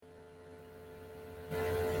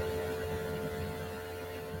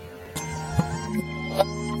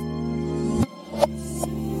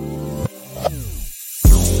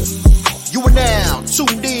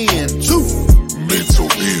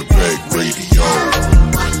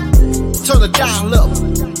the dial up.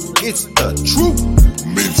 It's the truth.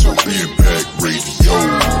 Mental Impact Radio.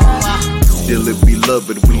 Dearly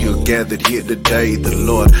beloved, we are gathered here today. The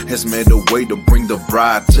Lord has made a way to bring the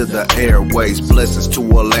bride to the airways. Blessings to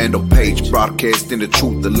Orlando Page, broadcasting the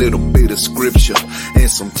truth, a little bit of scripture, and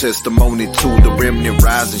some testimony to the remnant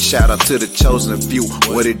rising. Shout out to the chosen few,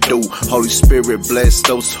 what it do? Holy Spirit bless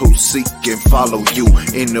those who seek and follow you.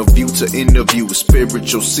 Interview to interview,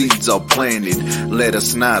 spiritual seeds are planted. Let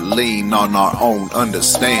us not lean on our own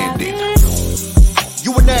understanding.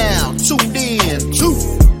 You are now tuned in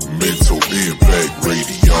to Mental Impact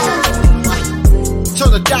Radio.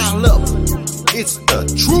 turn the dial up. It's the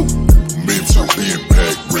truth. Mental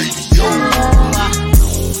Impact Radio.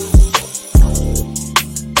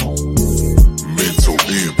 Mental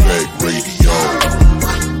Impact Radio.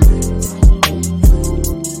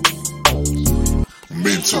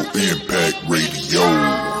 Mental Impact Radio.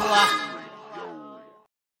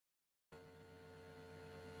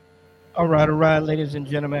 All right, ladies and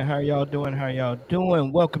gentlemen, how y'all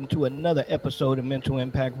doing? Welcome to another episode of Mental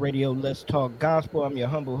Impact Radio. Let's talk gospel. I'm your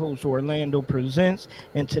humble host, Orlando Presents,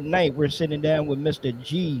 and tonight we're sitting down with Mr.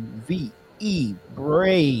 GvE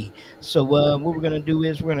Bray. So what we're gonna do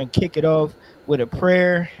is we're gonna kick it off with a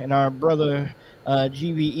prayer, and our brother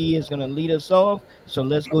GvE is gonna lead us off. So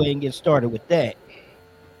let's go ahead and get started with that.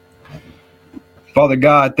 Father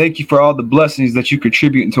God, thank you for all the blessings that you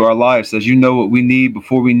contribute into our lives, as you know what we need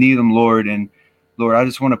before we need them, Lord. And Lord, I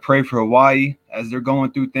just want to pray for Hawaii as they're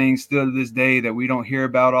going through things still to this day that we don't hear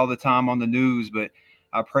about all the time on the news. But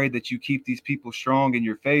I pray that you keep these people strong in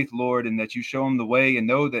your faith, Lord, and that you show them the way and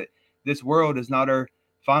know that this world is not our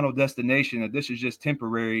final destination, that this is just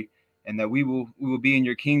temporary, and that we will be in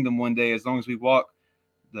your kingdom one day as long as we walk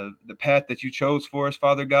the path that you chose for us,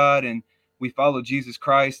 Father God, and we follow Jesus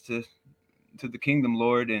Christ to the kingdom,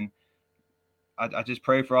 Lord. And I just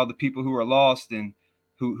pray for all the people who are lost and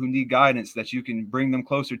who need guidance, that you can bring them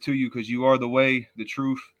closer to you, because you are the way, the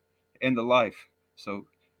truth, and the life. So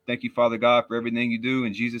thank you, Father God, for everything you do.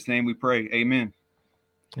 In Jesus' name we pray. Amen.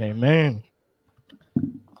 Amen.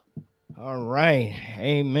 All right.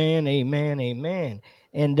 Amen.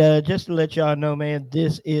 And just to let y'all know, man,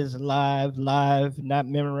 this is live, not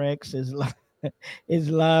Memorex. Is live. It's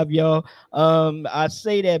live, y'all. I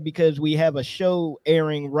say that because we have a show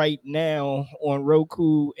airing right now on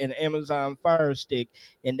Roku and Amazon Fire Stick,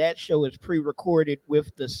 and that show is pre-recorded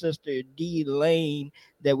with the sister D Lane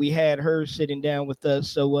that we had her sitting down with us.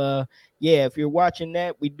 So yeah, if you're watching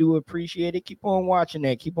that, we do appreciate it. Keep on watching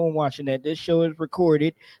that. This show is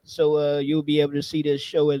recorded, so you'll be able to see this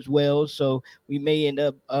show as well. So we may end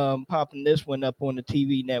up popping this one up on the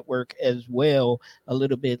TV network as well a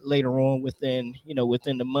little bit later on within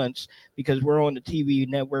the months, because we're on the TV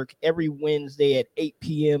network every Wednesday at 8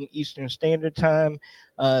 p.m. Eastern Standard Time,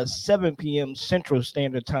 7 p.m. Central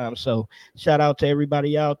Standard Time. So shout out to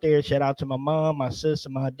everybody out there. Shout out to my mom, my sister,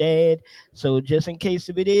 my dad. So just in case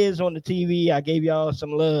if it is on the TV, I gave y'all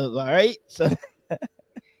some love. All right. So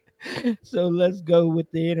let's go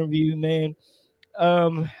with the interview, man.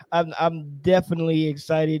 I'm definitely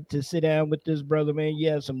excited to sit down with this brother, man. You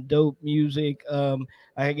have some dope music.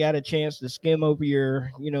 I got a chance to skim over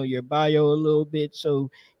your bio a little bit.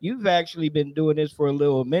 So you've actually been doing this for a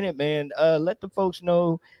little minute, man. Let the folks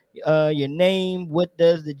know your name, what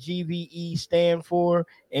does the GvE stand for,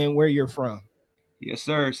 and where you're from. Yes,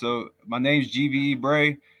 sir. So my name's GvE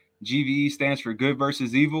Bray. GvE stands for good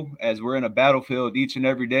versus evil, as we're in a battlefield each and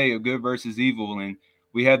every day of good versus evil. And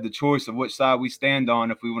we have the choice of which side we stand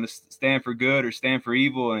on, if we want to stand for good or stand for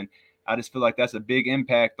evil. And I just feel like that's a big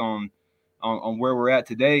impact on where we're at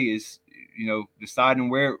today, is,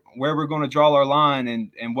 deciding where we're going to draw our line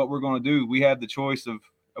and what we're going to do. We have the choice of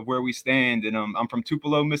where we stand. And I'm from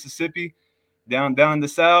Tupelo, Mississippi, down in the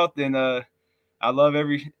South. And I love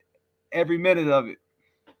every minute of it.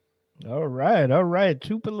 All right.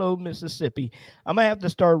 Tupelo, Mississippi. I'm gonna have to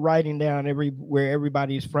start writing down where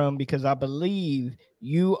everybody's from, because I believe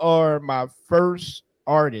you are my first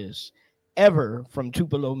artist ever from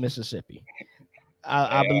Tupelo, Mississippi.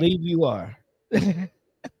 I believe you are.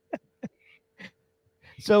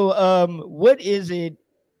 So what is it?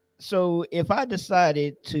 So if I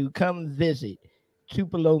decided to come visit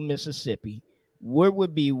Tupelo, Mississippi, where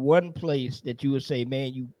would be one place that you would say,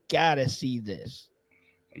 man, you gotta see this?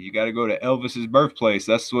 You got to go to Elvis's birthplace.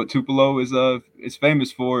 That's what Tupelo is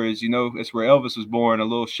famous for. It's where Elvis was born. A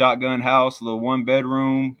little shotgun house, a little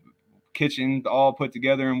 1-bedroom kitchen, all put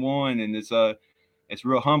together in one. And it's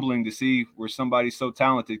real humbling to see where somebody so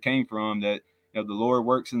talented came from. That the Lord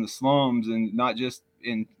works in the slums, and not just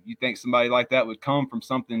in. You think somebody like that would come from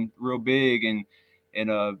something real big, and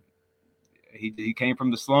he came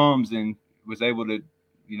from the slums, and was able to,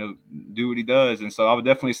 do what he does. And so I would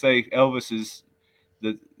definitely say Elvis is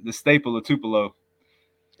the staple of Tupelo.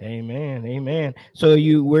 Amen. Amen. So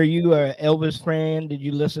were you a Elvis fan? Did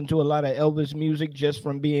you listen to a lot of Elvis music just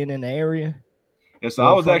from being in the area Yeah, so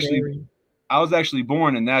or from the area? I was actually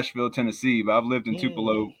born in Nashville, Tennessee, but I've lived in Mm.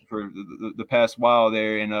 Tupelo for the past while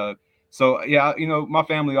there. And so yeah, my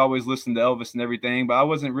family always listened to Elvis and everything, but I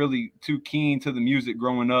wasn't really too keen to the music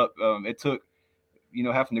growing up. It took,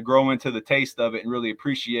 having to grow into the taste of it and really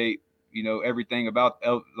appreciate, everything about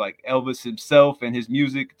like Elvis himself and his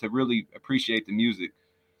music to really appreciate the music.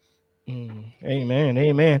 Amen.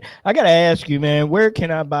 Amen. I gotta ask you, man, where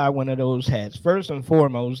can I buy one of those hats? First and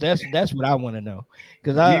foremost, that's what I want to know.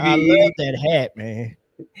 Because I love GvE that hat, man.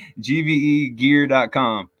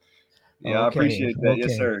 GVEgear.com. Yeah, I Okay, appreciate that. Yes,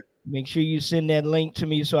 okay. sir. Make sure you send that link to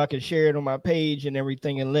me so I can share it on my page and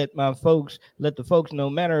everything and let the folks know.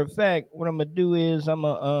 Matter of fact, what I'm gonna do is I'm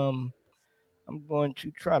going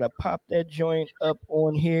to try to pop that joint up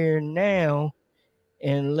on here now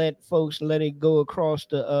and let it go across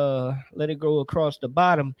the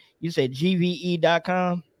bottom. You said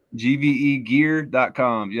gve.com.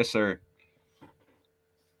 GVEgear.com. Yes, sir.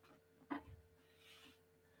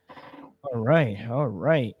 All right, all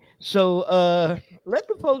right. So let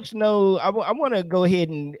the folks know. I want to go ahead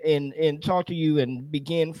and talk to you and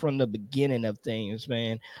begin from the beginning of things,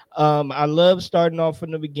 man. I love starting off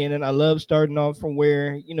from the beginning. I love starting off from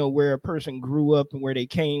where a person grew up and where they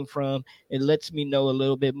came from. It lets me know a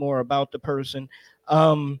little bit more about the person.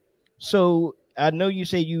 Um, so I know you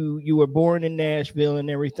say you were born in Nashville and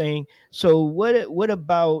everything. So what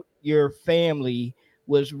about your family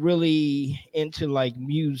was really into like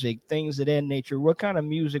music, things of that nature? What kind of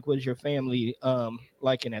music was your family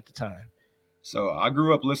liking at the time? So I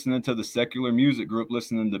grew up listening to the secular music, grew up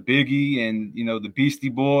listening to Biggie and, the Beastie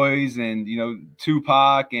Boys and,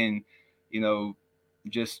 Tupac and, you know,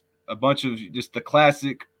 just a bunch of just the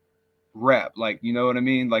classic rap, like, you know what I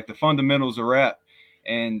mean? Like the fundamentals of rap.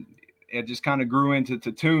 And it just kind of grew into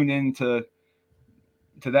to tune into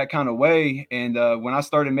to that kind of way. And when I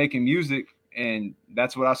started making music, and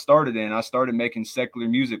that's what I started in, I started making secular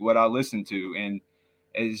music, what I listened to, and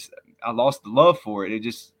as I lost the love for it,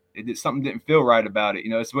 something didn't feel right about it.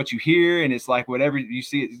 It's what you hear, and it's like whatever you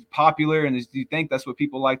see it's popular, and you think that's what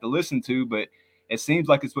people like to listen to, but it seems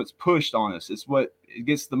like it's what's pushed on us. It's what it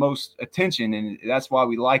gets the most attention, and that's why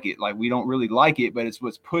we like it. Like we don't really like it, but it's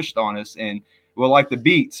what's pushed on us. And well, like the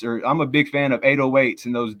beats, or I'm a big fan of 808s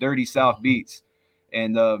and those dirty South beats,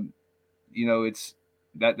 and it's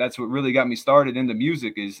that's what really got me started into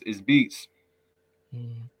music is beats.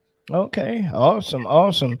 Mm. Okay, awesome,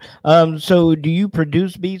 awesome. So do you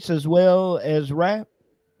produce beats as well as rap?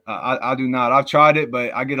 I do not. I've tried it,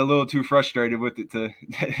 but I get a little too frustrated with it to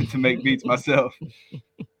to make beats myself.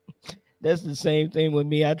 That's the same thing with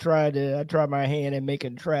me. I tried my hand at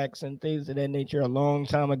making tracks and things of that nature a long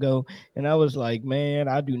time ago, and I was like, man,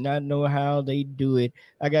 I do not know how they do it.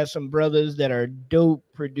 I got some brothers that are dope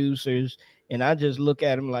producers, and I just look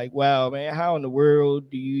at them like, wow, man, how in the world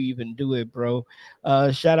do you even do it, bro?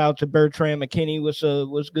 Shout out to Bertrand McKinney.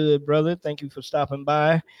 What's good, brother? Thank you for stopping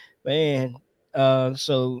by, man.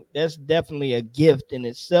 So that's definitely a gift in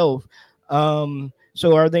itself.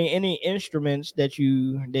 So are there any instruments that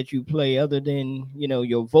you play other than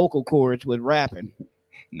your vocal cords with rapping?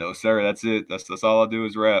 No, sir. That's it. That's all I do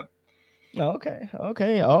is rap. Okay,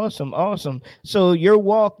 okay, awesome, awesome. So your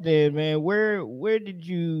walk then, man, where did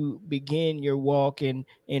you begin your walk and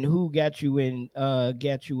who got you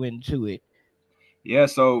into it? Yeah.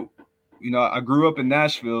 So, I grew up in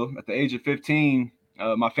Nashville. At the age of 15,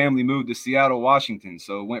 my family moved to Seattle, Washington.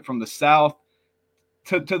 So went from the South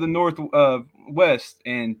to the North West,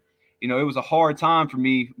 and it was a hard time for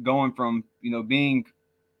me going from being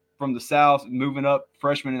from the South, moving up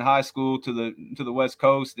freshman in high school to the West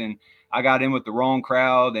Coast, and I got in with the wrong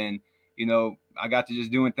crowd, and I got to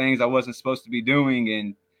just doing things I wasn't supposed to be doing,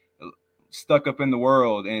 and stuck up in the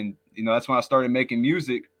world, and that's when I started making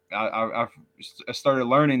music. I started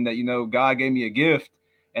learning that God gave me a gift,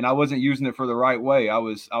 and I wasn't using it for the right way. I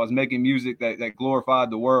was making music that glorified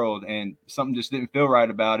the world, and something just didn't feel right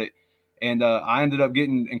about it, and I ended up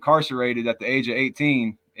getting incarcerated at the age of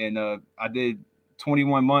 18, and I did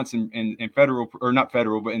 21 months in federal, or not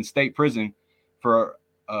federal, but in state prison for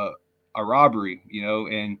a robbery,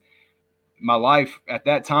 and my life at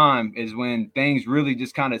that time is when things really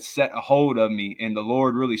just kind of set a hold of me, and the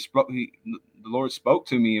Lord really spoke. The Lord spoke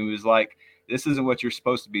to me and was like, "This isn't what you're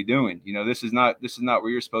supposed to be doing. This is not where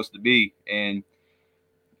you're supposed to be." And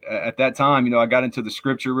at that time, I got into the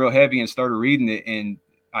scripture real heavy and started reading it, and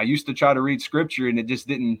I used to try to read scripture and it just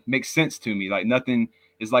didn't make sense to me. Like nothing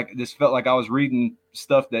is like, this felt like I was reading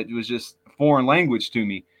stuff that was just foreign language to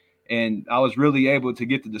me. And I was really able to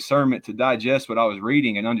get the discernment to digest what I was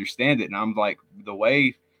reading and understand it. And I'm like, the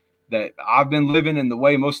way that I've been living and the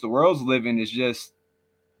way most of the world's living is just,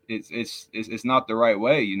 it's not the right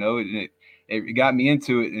way, you know. And it got me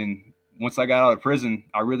into it. And once I got out of prison,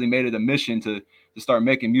 I really made it a mission to start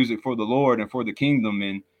making music for the Lord and for the kingdom.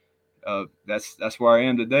 And that's where I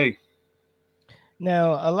am today.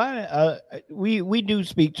 Now, a lot of we do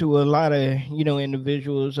speak to a lot of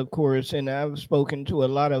individuals, of course, and I've spoken to a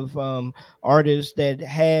lot of artists that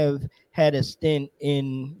have had a stint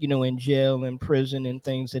in in jail and prison and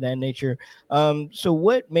things of that nature. So,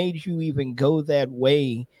 what made you even go that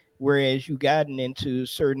way? Whereas you gotten into a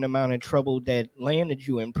certain amount of trouble that landed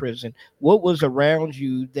you in prison. What was around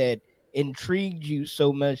you that intrigued you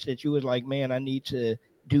so much that you was like, man, I need to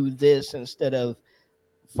do this instead of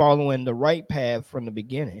following the right path from the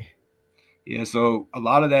beginning? Yeah, so a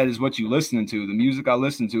lot of that is what you listening to. The music I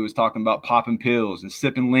listen to is talking about popping pills and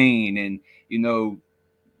sipping lean and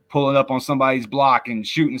pulling up on somebody's block and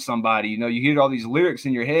shooting somebody. You hear all these lyrics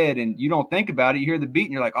in your head and you don't think about it. You hear the beat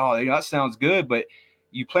and you're like, oh, that sounds good. But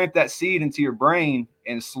you plant that seed into your brain,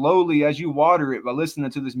 and slowly as you water it by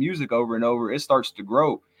listening to this music over and over, it starts to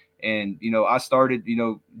grow. And I started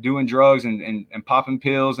doing drugs and popping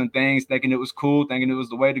pills and things, thinking it was cool, thinking it was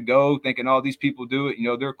the way to go, thinking all these people do it,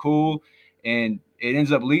 they're cool. And it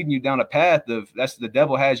ends up leading you down a path of, that's, the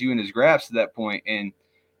devil has you in his grasp to that point. And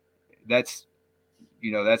that's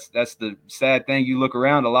that's the sad thing. You look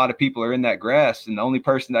around, a lot of people are in that grasp, and the only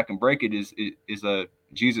person that can break it is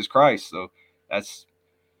Jesus Christ. So that's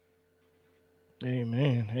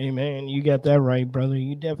Amen. Amen. You got that right, brother.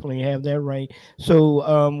 You definitely have that right.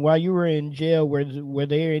 So, while you were in jail, were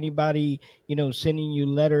there anybody, sending you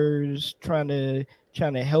letters, trying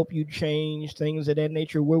to help you change things of that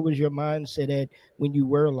nature? Where was your mindset at when you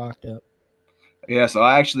were locked up? Yeah, so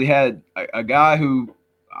I actually had a guy who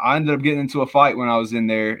I ended up getting into a fight when I was in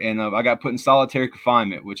there, and I got put in solitary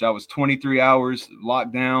confinement, which I was 23 hours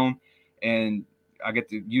locked down, and I get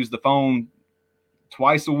to use the phone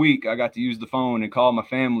twice a week. I got to use the phone and call my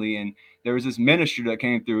family. And there was this minister that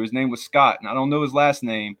came through. His name was Scott, and I don't know his last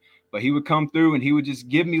name, but he would come through and he would just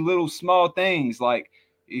give me little small things. Like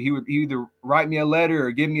he would either write me a letter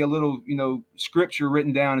or give me a little, scripture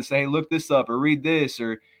written down and say, hey, look this up or read this,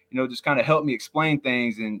 or, just kind of help me explain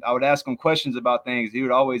things. And I would ask him questions about things. He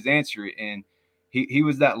would always answer it. And he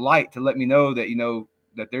was that light to let me know that,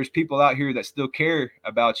 that there's people out here that still care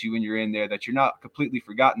about you when you're in there, that you're not completely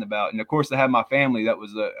forgotten about. And of course I had my family that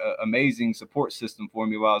was a amazing support system for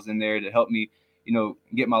me while I was in there to help me,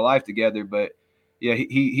 get my life together. But yeah,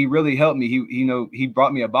 he really helped me. He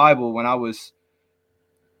brought me a Bible when I was,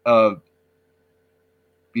 I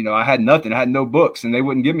had nothing. I had no books, and they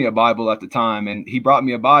wouldn't give me a Bible at the time. And he brought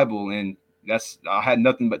me a Bible, and I had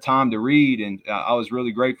nothing but time to read. And I was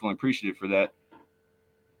really grateful and appreciative for that.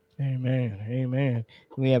 Amen. Amen.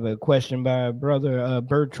 We have a question by brother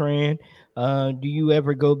Bertrand. Do you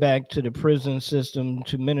ever go back to the prison system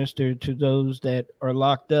to minister to those that are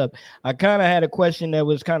locked up? I kind of had a question that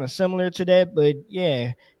was kind of similar to that, but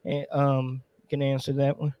yeah, you can answer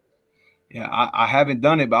that one. Yeah, I haven't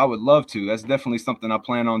done it, but I would love to. That's definitely something I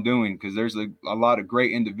plan on doing, because there's a lot of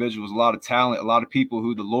great individuals, a lot of talent, a lot of people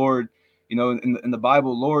who the Lord, in the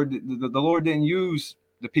Bible, the Lord didn't use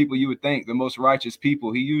the people you would think, the most righteous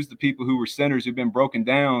people. He used the people who were sinners, who've been broken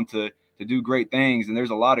down to do great things. And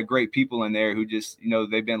there's a lot of great people in there who just,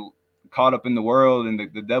 they've been caught up in the world, and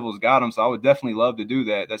the devil's got them. So I would definitely love to do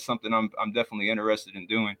that. That's something I'm definitely interested in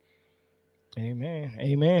doing. Amen.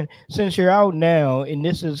 Amen. Since you're out now, and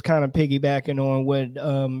this is kind of piggybacking on what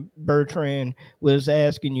Bertrand was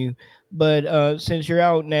asking you, but since you're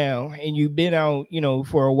out now and you've been out,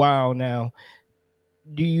 for a while now,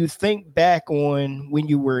 do you think back on when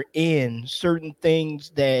you were in certain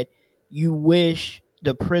things that you wish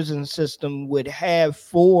the prison system would have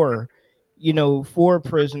for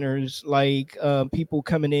prisoners, like people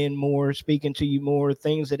coming in more, speaking to you more,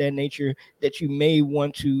 things of that nature that you may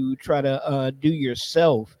want to try to do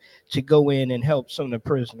yourself to go in and help some of the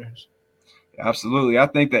prisoners? Absolutely. I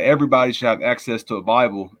think that everybody should have access to a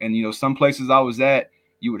Bible. And, some places I was at,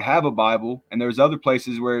 you would have a Bible, and there's other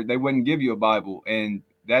places where they wouldn't give you a Bible. And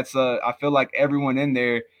that's, I feel like everyone in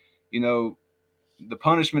there, the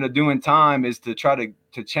punishment of doing time is to try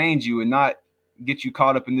to change you and not get you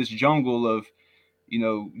caught up in this jungle of,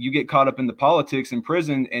 you get caught up in the politics in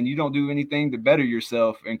prison and you don't do anything to better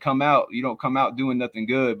yourself and you don't come out doing nothing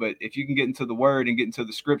good. But if you can get into the word and get into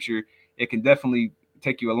the scripture, it can definitely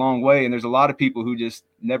take you a long way. And there's a lot of people who just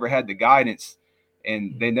never had the guidance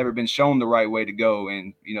and they never been shown the right way to go.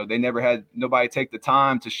 And, they never had nobody take the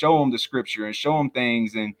time to show them the scripture and show them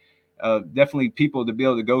things. And definitely people to be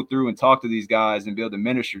able to go through and talk to these guys and be able to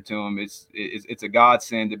minister to them. It's a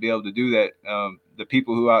godsend to be able to do that. The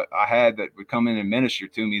people who I had that would come in and minister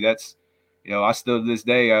to me, that's, I still to this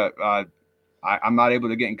day, I'm not able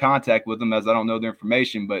to get in contact with them as I don't know their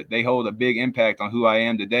information, but they hold a big impact on who I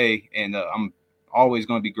am today. And I'm always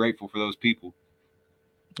going to be grateful for those people.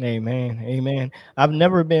 Amen. Amen. I've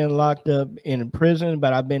never been locked up in a prison,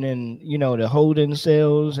 but I've been in, the holding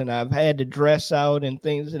cells, and I've had to dress out and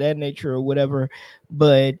things of that nature or whatever.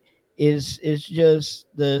 But it's just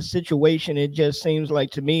the situation. It just seems like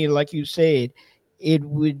to me, like you said, it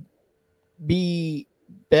would be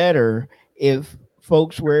better if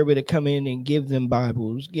folks were able to come in and give them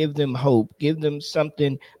Bibles, give them hope, give them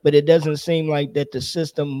something. But it doesn't seem like that the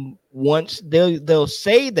system wants. They'll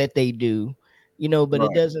say that they do, but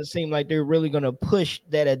it doesn't seem like they're really going to push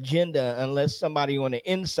that agenda unless somebody on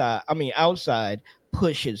the outside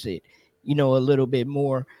pushes it, a little bit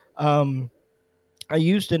more. I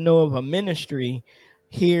used to know of a ministry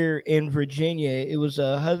here in Virginia. It was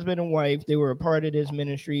a husband and wife. They were a part of this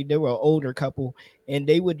ministry. They were an older couple, and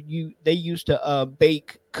they used to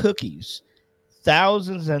bake cookies,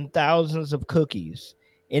 thousands and thousands of cookies,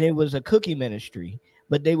 and it was a cookie ministry.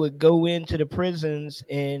 But they would go into the prisons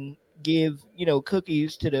and give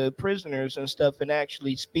cookies to the prisoners and stuff, and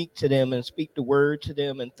actually speak to them and speak the word to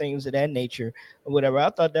them and things of that nature or whatever. I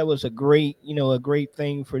thought that was a great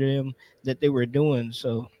thing for them that they were doing.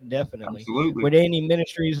 So definitely. Absolutely. Were there any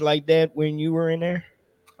ministries like that when you were in there?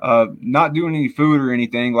 Not doing any food or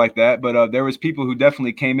anything like that, but there was people who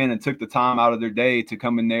definitely came in and took the time out of their day to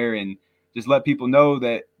come in there and just let people know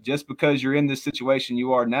that just because you're in this situation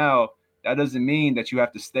you are now, that doesn't mean that you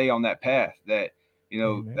have to stay on that path. That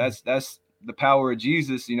Amen. that's the power of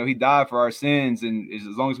Jesus. He died for our sins, and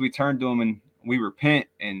as long as we turn to him and we repent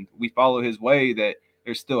and we follow his way, that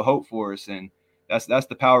there's still hope for us. And that's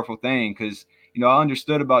the powerful thing, because I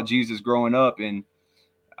understood about Jesus growing up, and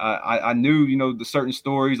I knew the certain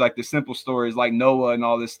stories, like the simple stories like Noah and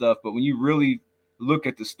all this stuff. But when you really look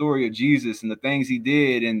at the story of Jesus and the things he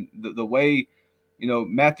did, and the way,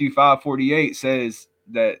 Matthew 5:48 says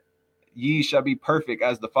that ye shall be perfect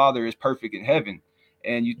as the Father is perfect in heaven.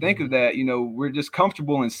 And you think of that, we're just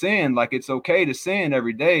comfortable in sin. Like, it's okay to sin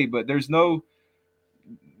every day, but there's no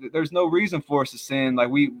reason for us to sin. Like,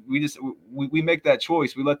 we make that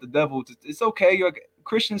choice. We let the devil. It's okay.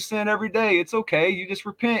 Christians sin every day. It's okay. You just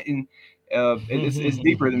repent, and it's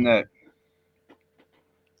deeper than that.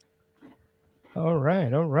 All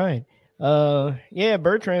right. Yeah,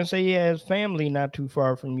 Bertrand say he has family not too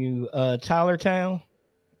far from you. Tylertown.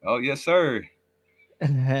 Oh yes, sir.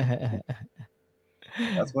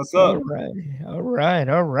 That's what's up. All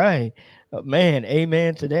right. Man,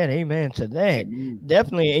 amen to that. Amen to that. Amen.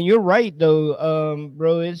 Definitely, and you're right though,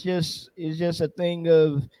 bro. It's just a thing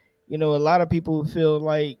of, a lot of people feel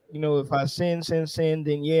like, if I sin,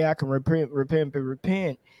 then yeah, I can repent.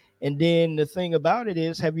 And then the thing about it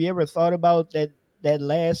is, have you ever thought about that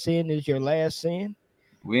last sin is your last sin?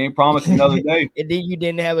 We ain't promised another day. And then you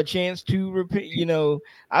didn't have a chance to repent.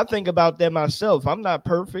 I think about that myself. I'm not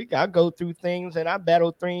perfect. I go through things and I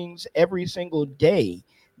battle things every single day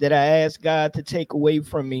that I ask God to take away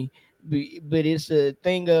from me. But it's a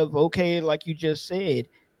thing of, okay, like you just said,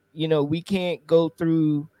 we can't go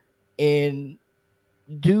through and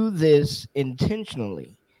do this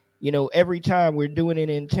intentionally. Every time we're doing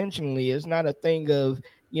it intentionally, it's not a thing of,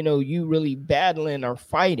 you really battling or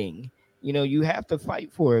fighting. You have to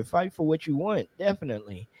fight for it, fight for what you want,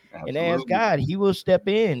 definitely. Absolutely. And ask God, he will step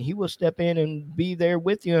in. He will step in and be there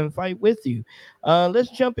with you and fight with you.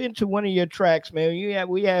 Let's jump into one of your tracks, man.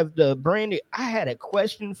 We have the brand new. I had a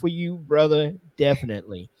question for you, brother.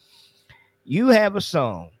 Definitely. You have a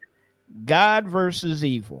song, God versus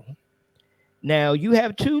Evil. Now, you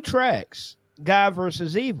have two tracks, God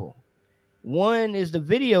versus Evil. One is the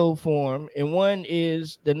video form and one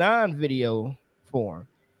is the non-video form.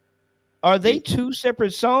 Are they two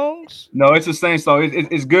separate songs? No, it's the same song.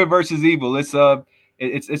 It's good versus evil. It's the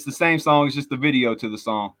same song. It's just the video to the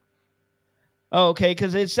song. Oh, okay,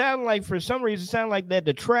 because it sounded like, for some reason, it sounded like that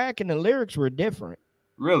the track and the lyrics were different.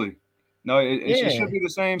 Really? No, it should be the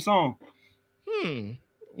same song.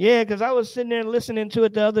 Yeah, because I was sitting there listening to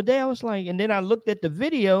it the other day. I was like, and then I looked at the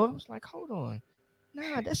video. I was like, hold on.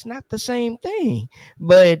 Nah, that's not the same thing.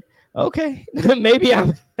 But okay, maybe I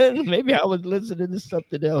was listening to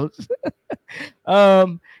something else.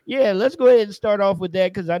 Yeah, let's go ahead and start off with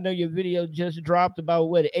that because I know your video just dropped about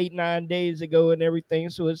what 8-9 days ago and everything,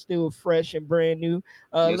 so it's still fresh and brand new.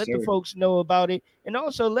 Yes, Let the sir. folks know about it, and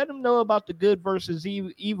also let them know about the good versus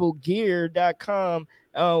evil gear.com.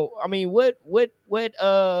 I mean, what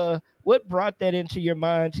brought that into your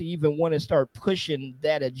mind to even want to start pushing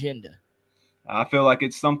that agenda? I feel like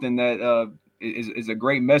it's something that is a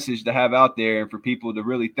great message to have out there and for people to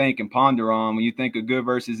really think and ponder on. When you think of good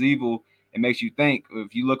versus evil, it makes you think.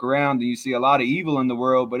 If you look around and you see a lot of evil in the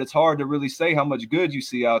world, but it's hard to really say how much good you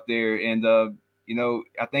see out there. And I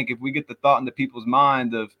think if we get the thought into people's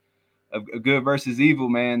mind of good versus evil,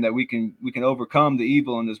 man, that we can overcome the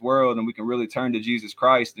evil in this world, and we can really turn to Jesus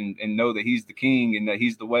Christ and know that He's the King and that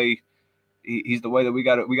He's the way. He's the way that we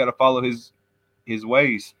gotta follow His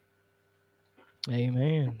ways.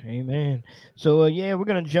 Amen. Amen. So yeah, we're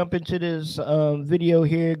gonna jump into this video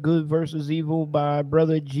here, Good versus Evil by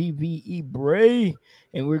brother GvE Bray.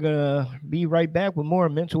 And we're gonna be right back with more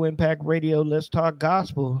Mental Impact Radio. Let's talk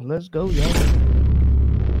gospel. Let's go, y'all.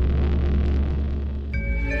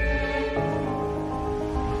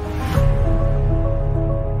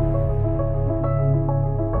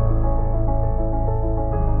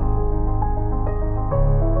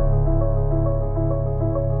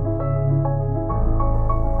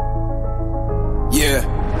 Yeah,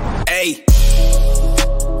 hey,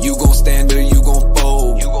 you gon' stand or you gon'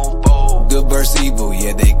 fold. You gon' fold. Good versus evil,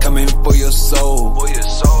 yeah, they coming for your soul. For your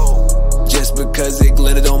soul. Just because it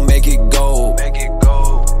glitter don't make it gold. Make it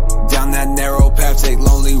gold. Down that narrow path, take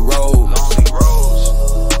lonely roads. Lonely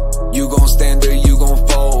roads. You gon' stand or you gon'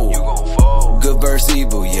 fold. You gon' fold. Good versus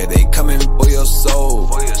evil, yeah, they coming for your soul.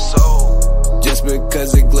 For your soul. Just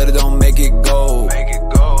because it glitter don't make it gold. Make it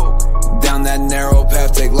gold. Down that narrow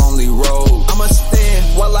path, take lonely roads. I'ma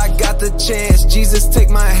stand while I got the chance. Jesus, take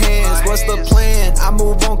my hands. What's the plan? I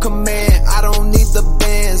move on command. I don't need the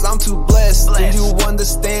bands. I'm too blessed. Do you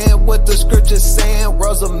understand what the scripture's saying?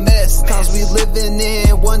 World's a mess. Times we living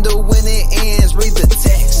in. Wonder when it ends. Read the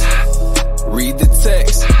text. Read the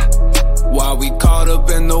text. Why we caught up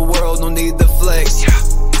in the world? No need to flex.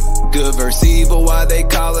 Good versus evil. Why they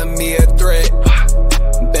calling me a threat?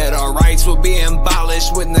 Bet our rights will be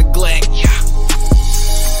abolished with neglect.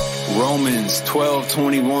 Romans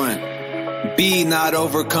 12:21. Be not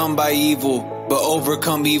overcome by evil, but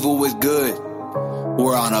overcome evil with good.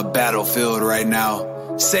 We're on a battlefield right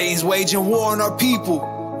now. Satan's waging war on our people.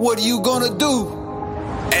 What are you gonna do?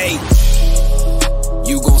 Hey,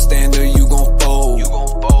 you gon' stand or you gon' fold. You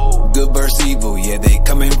gon' fold. Good versus evil, yeah, they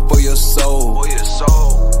coming for your soul. For your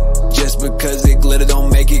soul. Just because it glitter don't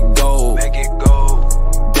make it gold. Make it gold.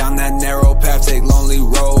 Down that narrow path, take lonely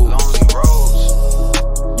roads. Lonely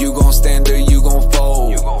roads. You gon' stand or you gon'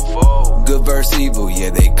 fold. You gon' fold. Good versus evil, yeah,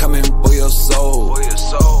 they coming for your soul. For your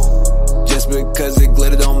soul. Just because it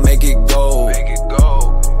glitter don't make it gold. Make it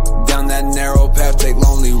gold. Down that narrow path, take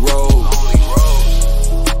lonely roads. Lonely roads.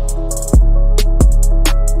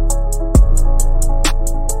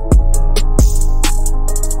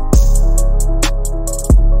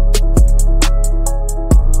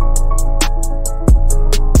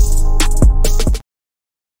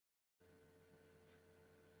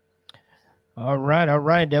 All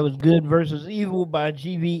right. That was Good versus Evil by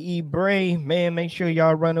GvE Bray. Man, make sure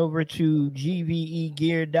y'all run over to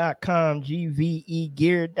gvegear.com,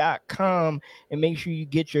 and make sure you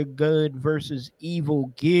get your Good versus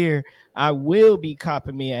Evil gear. I will be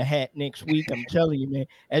copping me a hat next week. I'm telling you, man.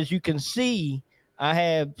 As you can see, I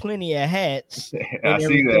have plenty of hats I and see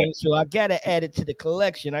everything, that. so I gotta add it to the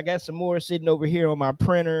collection. I got some more sitting over here on my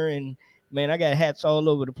printer, and man, I got hats all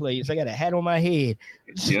over the place. I got a hat on my head.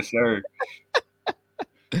 Yes, sir.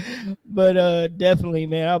 But definitely,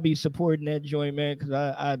 man, I'll be supporting that joint, man, because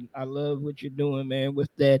I love what you're doing, man, with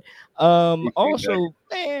that. Appreciate Also,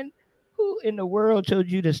 man, who in the world told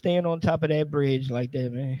you to stand on top of that bridge like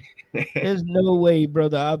that, man? that. There's no way,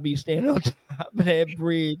 brother, I'll be standing on top of that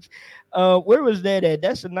bridge. Where was that at?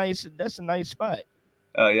 That's a nice spot.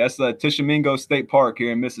 Yeah, that's Tishomingo State Park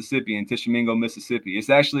here in Mississippi, in Tishomingo, Mississippi. It's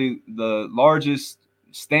actually the largest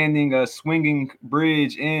standing swinging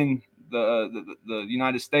bridge in the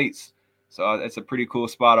United States. So it's a pretty cool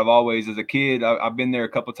spot. I've always, as a kid, I've been there a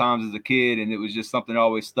couple times as a kid, and it was just something that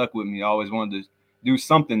always stuck with me. I always wanted to do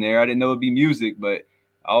something there. I didn't know it'd be music, but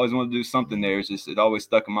I always wanted to do something there. It always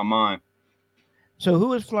stuck in my mind. So who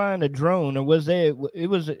was flying a drone, or was there?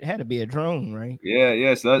 It had to be a drone, right?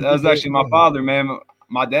 Yeah. So that was actually my father, man.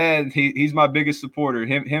 My dad, he's my biggest supporter.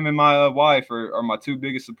 Him and my wife are my two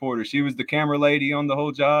biggest supporters. She was the camera lady on the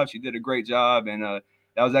whole job. She did a great job, and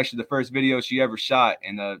that was actually the first video she ever shot,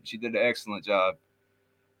 and she did an excellent job.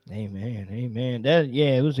 Amen. Amen.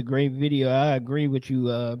 Yeah, it was a great video. I agree with you,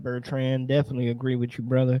 Bertrand. Definitely agree with you,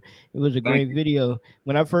 brother. It was a Thank great you. video.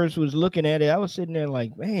 When I first was looking at it, I was sitting there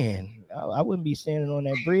like, man, I wouldn't be standing on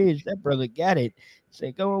that bridge. That brother got it.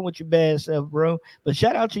 Say, go on with your bad self, bro. But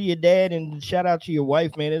shout out to your dad and shout out to your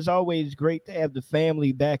wife, man. It's always great to have the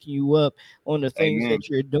family backing you up on the things Amen. that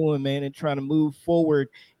you're doing, man, and trying to move forward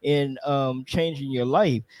in changing your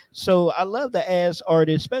life. So I love to ask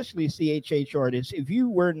artists, especially CHH artists, if you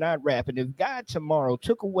were not rapping, if God tomorrow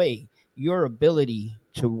took away your ability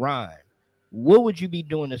to rhyme, what would you be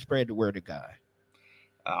doing to spread the word of God?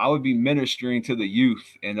 I would be ministering to the youth,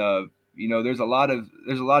 and there's a lot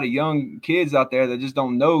of young kids out there that just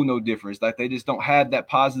don't know no difference. Like they just don't have that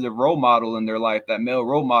positive role model in their life, that male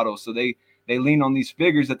role model. So they lean on these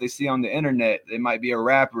figures that they see on the internet. It might be a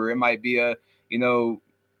rapper, it might be a you know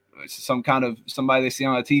some kind of somebody they see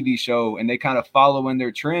on a TV show, and they kind of follow in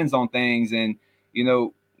their trends on things. And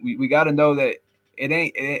we got to know that it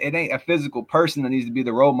ain't a physical person that needs to be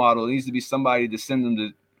the role model. It needs to be somebody to send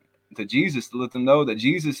them to Jesus, to let them know that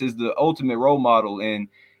Jesus is the ultimate role model. And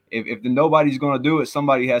if nobody's going to do it,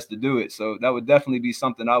 somebody has to do it. So that would definitely be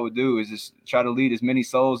something I would do, is just try to lead as many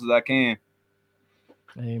souls as I can.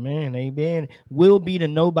 Amen. Amen. We'll be the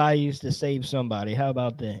nobodies to save somebody. How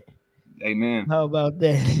about that? Amen. How about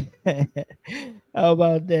that? How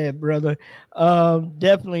about that, brother?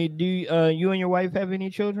 Definitely. Do you and your wife have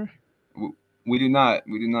any children? We do not.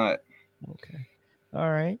 We do not. Okay.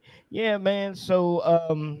 All right. Yeah, man. So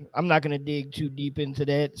I'm not gonna dig too deep into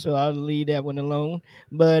that, so I'll leave that one alone.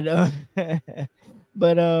 But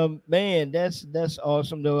but man, that's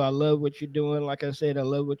awesome though. I love what you're doing. Like I said, I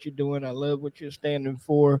love what you're doing. I love what you're standing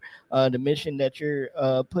for, the mission that you're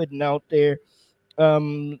putting out there.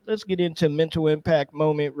 Let's get into mental impact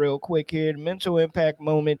moment real quick here. The mental impact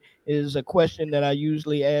moment is a question that I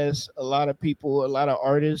usually ask a lot of people, a lot of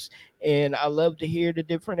artists, and I love to hear the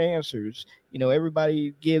different answers.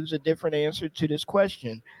 Everybody gives a different answer to this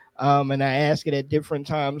question, and I ask it at different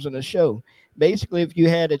times on the show. Basically, if you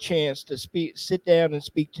had a chance to sit down and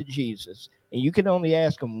speak to Jesus, and you can only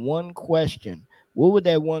ask him one question, what would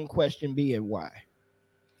that one question be and why?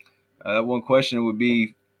 That one question would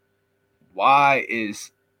be, why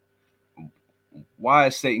is why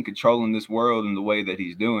is Satan controlling this world in the way that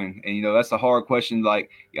he's doing? And that's a hard question.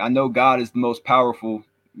 Like, I know God is the most powerful.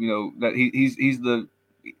 That he's the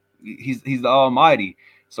Almighty.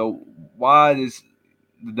 So why does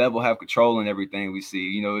the devil have control in everything we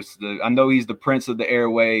see? I know he's the prince of the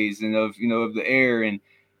airways and of the air, and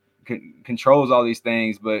controls all these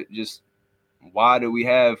things. But just why do we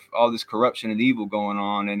have all this corruption and evil going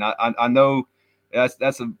on? And I know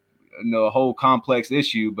that's a whole complex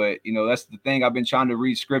issue, but that's the thing I've been trying to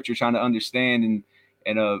read scripture, trying to understand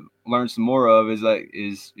and learn some more of,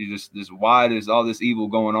 is just this, why does all this evil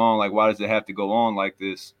going on? Like, why does it have to go on like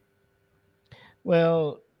this?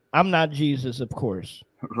 Well, I'm not Jesus, of course.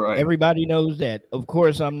 Right. Everybody knows that. Of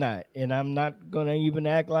course, I'm not. And I'm not going to even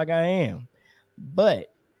act like I am.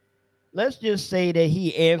 But let's just say that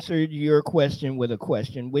he answered your question with a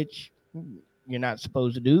question, which you're not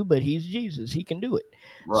supposed to do, but he's Jesus. He can do it.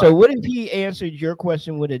 Right. So, what if he answered your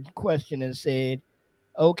question with a question and said,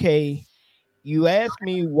 okay, you asked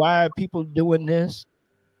me why are people doing this?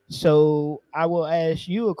 So I will ask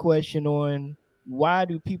you a question on why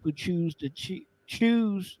do people choose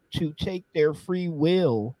to take their free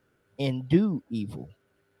will and do evil?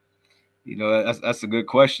 That's a good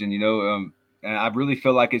question. And I really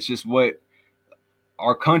feel like it's just what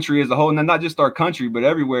our country as a whole, and not just our country, but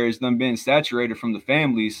everywhere, has done been saturated from the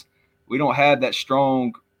families. We don't have that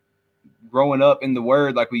strong growing up in the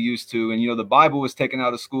word like we used to. And the Bible was taken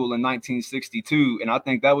out of school in 1962, and I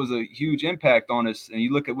think that was a huge impact on us. And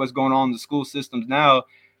you look at what's going on in the school systems now,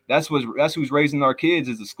 that's who's raising our kids,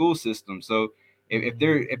 is the school system. So if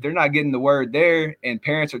they're not getting the word there, and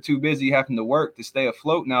parents are too busy having to work to stay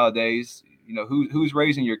afloat nowadays, who's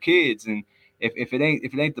raising your kids? And if it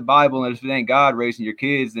ain't the Bible, and if it ain't God raising your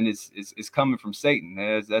kids, then it's coming from Satan.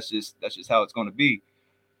 That's just how it's going to be.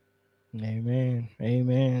 Amen.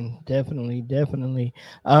 Amen. Definitely. Definitely.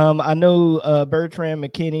 I know Bertrand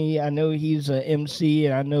McKinney. I know he's a MC,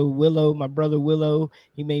 and I know Willow, my brother Willow.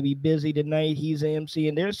 He may be busy tonight. He's an MC,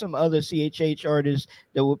 and there's some other CHH artists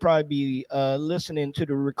that will probably be listening to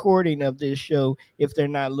the recording of this show if they're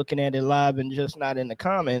not looking at it live and just not in the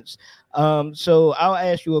comments. So I'll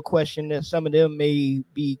ask you a question that some of them may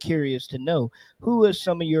be curious to know. Who are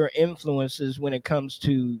some of your influences when it comes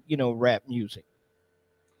to rap music?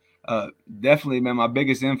 Definitely, man. My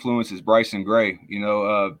biggest influence is Bryson Gray.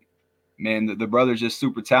 Man, the brother's just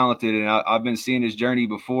super talented, and I've been seeing his journey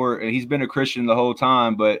before. He's been a Christian the whole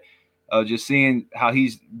time, but just seeing how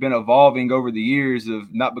he's been evolving over the years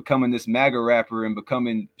of not becoming this MAGA rapper and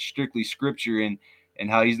becoming strictly scripture, and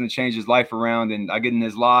how he's going to change his life around. And I get in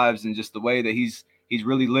his lives and just the way that he's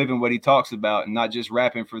really living what he talks about and not just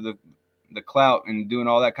rapping for the clout and doing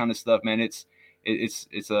all that kind of stuff, man. It's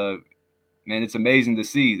amazing to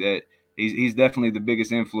see that he's definitely the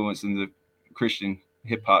biggest influence in the Christian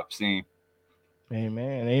hip hop scene.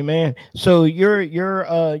 Amen. Amen. So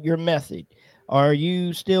your method, are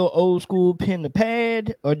you still old school pen to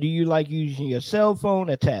pad, or do you like using your cell phone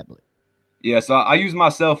or tablet? Yeah, so I use my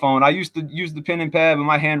cell phone. I used to use the pen and pad, but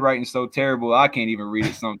my handwriting's so terrible I can't even read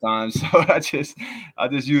it sometimes. So I just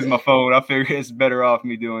use my phone. I figure it's better off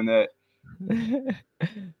me doing that.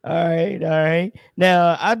 All right.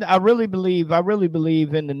 Now, I really believe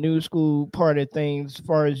in the new school part of things, as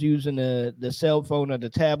far as using the cell phone or the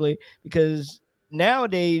tablet, because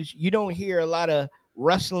nowadays you don't hear a lot of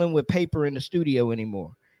rustling with paper in the studio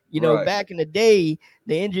anymore. You know, Right. back in the day,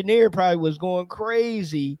 the engineer probably was going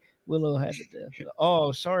crazy. Willow had the death.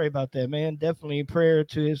 Oh, sorry about that, man. Definitely prayer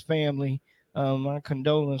to his family. My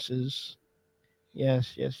condolences.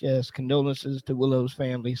 Yes. Condolences to Willow's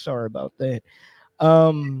family. Sorry about that.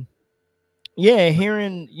 Um, yeah,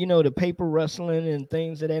 hearing, the paper rustling and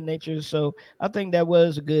things of that nature. So I think that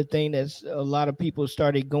was a good thing. That's a lot of people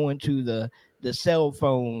started going to the cell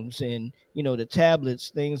phones and the tablets,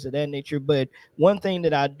 things of that nature. But one thing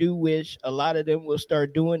that I do wish a lot of them will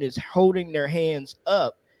start doing is holding their hands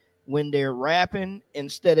up when they're rapping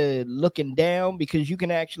instead of looking down, because you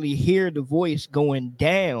can actually hear the voice going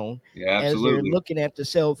down Yeah, as they're absolutely. looking at the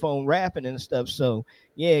cell phone rapping and stuff. So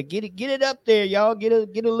yeah, get it up there, y'all. Get a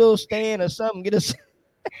little stand or something. Get a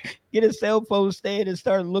get a cell phone stand and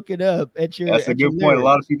start looking up at your That's a good point. A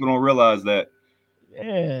lot of lyrics. people don't realize that.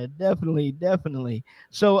 Yeah, definitely.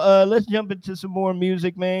 So let's jump into some more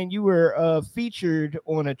music, man. You were featured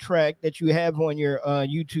on a track that you have on your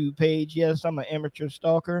YouTube page. Yes, I'm an amateur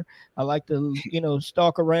stalker. I like to,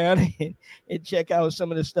 stalk around and check out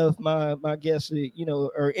some of the stuff my guests,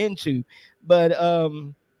 are into. But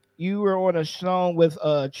you were on a song with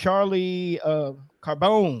Charlie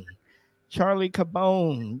Carbone. Charlie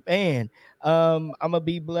Cabone, man. I'm gonna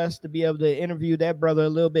be blessed to be able to interview that brother a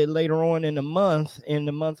little bit later on in the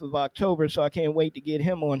month of October. So I can't wait to get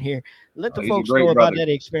him on here. Let the He's a folks know great about brother. that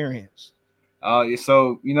experience.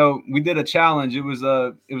 So we did a challenge. It was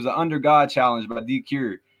an Under God challenge by D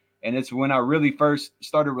Cure, and it's when I really first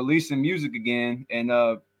started releasing music again. And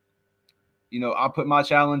I put my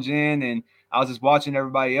challenge in, and I was just watching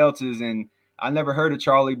everybody else's, and I never heard of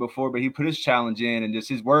Charlie before, but he put his challenge in, and just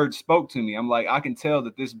his words spoke to me. I'm like, I can tell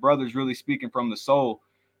that this brother's really speaking from the soul,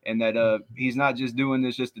 and that he's not just doing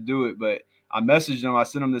this just to do it. But I messaged him, I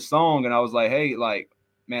sent him this song, and I was like, hey, like,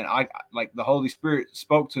 man, I like the Holy Spirit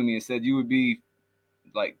spoke to me and said you would be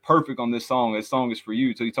like perfect on this song. This song is for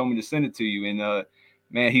you. So he told me to send it to you, and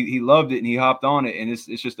man, he loved it and he hopped on it, and it's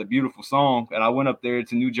just a beautiful song. And I went up there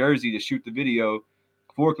to New Jersey to shoot the video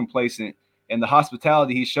for Complacent, and the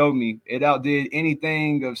hospitality he showed me, it outdid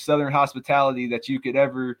anything of Southern hospitality that you could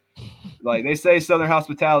ever, like, they say Southern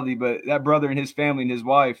hospitality, but that brother and his family and his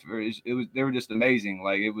wife, they were just amazing.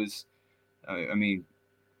 Like, it was, I mean,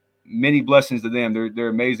 many blessings to them. They're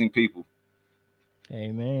amazing people.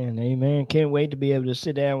 Amen. Can't wait to be able to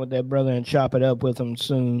sit down with that brother and chop it up with him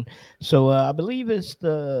soon. So I believe it's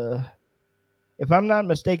if I'm not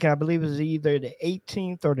mistaken, I believe it's either the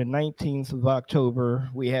 18th or the 19th of October.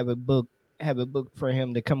 We have a book for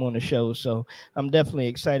him to come on the show. So I'm definitely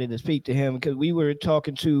excited to speak to him, because we were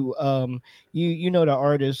talking to you know the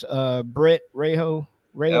artist Brett Rayo.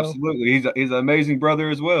 Absolutely, he's an amazing brother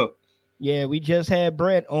as well. Yeah, we just had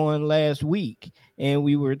Brett on last week, and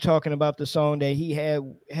we were talking about the song that he had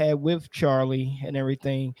with Charlie and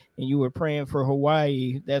everything. And you were praying for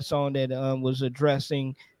Hawaii, that song that was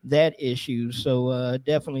addressing that issue. So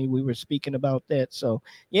definitely we were speaking about that. So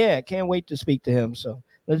yeah, can't wait to speak to him. So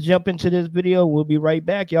let's jump into this video. We'll be right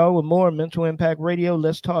back, y'all, with more Mental Impact Radio.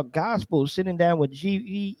 Let's talk gospel, sitting down with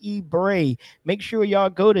GvE Bray. Make sure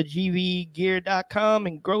y'all go to gvegear.com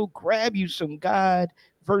and go grab you some God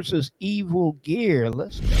versus evil gear.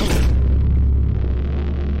 Let's go.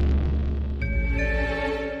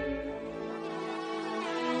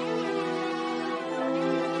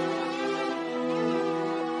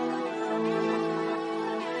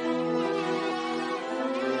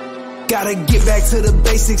 Gotta get back to the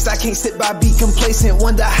basics, I can't sit by, be complacent.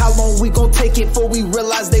 Wonder how long we gon' take it before we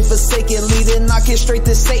realize they forsaken. Leading, knock it straight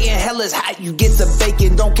to Satan. Hell is hot, you get to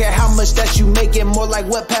bacon. Don't care how much that you making, more like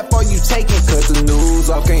what path are you taking. Cut the news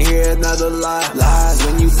off, can't hear another lie. Lies,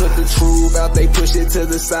 when you put the truth out, they push it to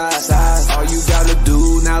the side. All you gotta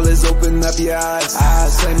do now is open up your eyes.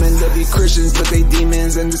 Claiming to be Christians, but they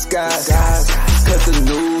demons in disguise. Cut the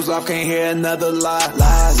news off, can't hear another lie.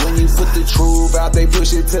 Lies, when you put the truth out, they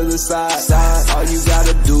push it to the side. All you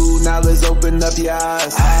gotta do now is open up your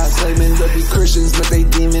eyes. Claiming to be Christians, but they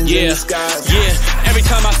demons in disguise. Yeah, every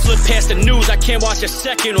time I flip past the news, I can't watch a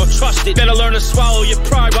second or trust it. Better learn to swallow your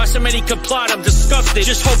pride. Why so many comply? I'm disgusted.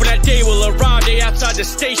 Just hoping that day will arrive. They outside the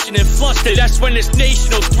station and flustered. That's when this nation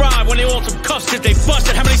will thrive. When they want some cuffs, cause they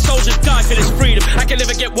busted. How many soldiers died for this freedom? I can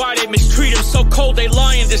never get why they mistreat them. So cold they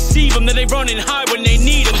lie and deceive them. Then they run and hide when they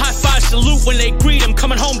need them. High five salute when they greet them.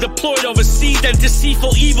 Coming home deployed overseas. Then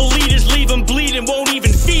deceitful evil leaders leave them bleeding. Won't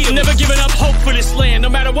even feed them. Never giving up hope for this land. No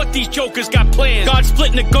matter what these jokers got planned. God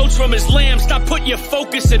splitting the goats from his lamb. Stop putting your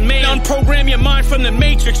focus in man. Unprogram your mind from the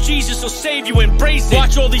matrix. Jesus will save you, embrace it.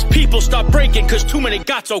 Watch all these people start breaking, cause too many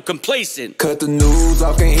got so complacent. Cut the news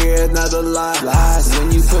off, can't hear another lie. Lies,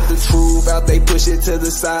 when you put the truth out, they push it to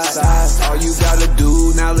the side. All you gotta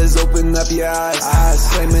do now is open up your eyes.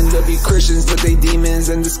 Claiming to be Christians, but they demons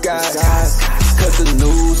in disguise. Cut the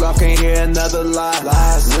news off, can't hear another lie.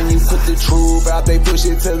 Lies, when you put the truth out, they push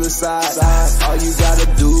it to the side. All you gotta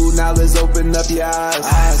do now is open up your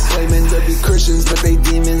eyes. Claiming to be Christians, but they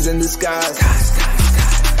demons in disguise.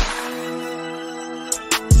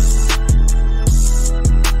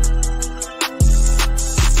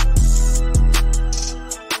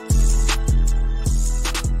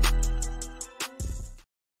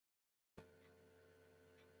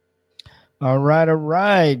 All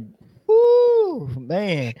right. Woo,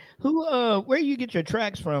 man. Where you get your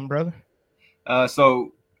tracks from, brother?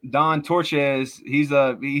 So Don Torches, he's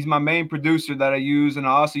my main producer that I use, and I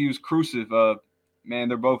also use Crucive. Man,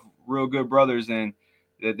 they're both real good brothers, and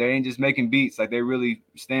they ain't just making beats. Like, they really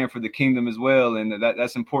stand for the kingdom as well, and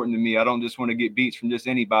that's important to me. I don't just want to get beats from just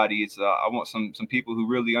anybody. It's I want some people who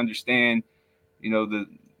really understand,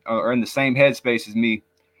 are in the same headspace as me.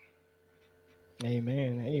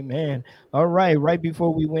 Amen. All right. Right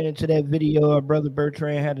before we went into that video, our brother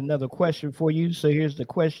Bertrand had another question for you. So here's the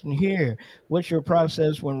question here. What's your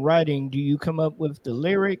process when writing? Do you come up with the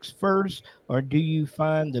lyrics first, or do you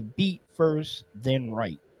find the beat first, then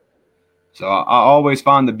write? So I always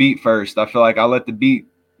find the beat first. I feel like I let the beat,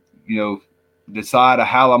 decide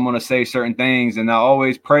how I'm going to say certain things. And I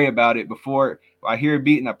always pray about it before I hear a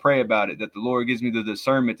beat, and I pray about it, that the Lord gives me the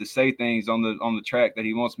discernment to say things on the track that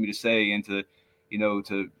he wants me to say, and to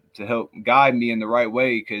help guide me in the right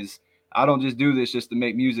way. Because I don't just do this just to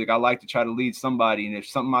make music. I like to try to lead somebody. And if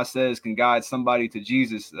something I says can guide somebody to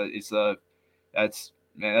Jesus, that's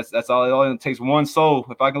all. It takes one soul.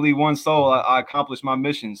 If I can lead one soul, I accomplish my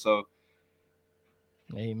mission. So.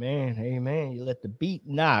 Amen. You let the beat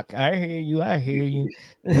knock. I hear you.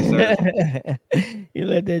 Yes, You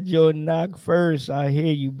let that joint knock first. I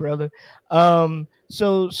hear you, brother.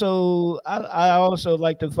 So I also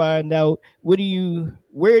like to find out, where do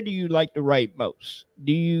you like to write most?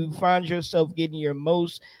 Do you find yourself getting your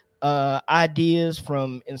most ideas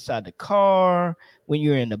from inside the car, when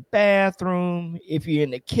you're in the bathroom, if you're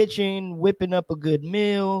in the kitchen whipping up a good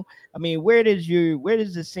meal? I mean, where does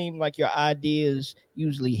it seem like your ideas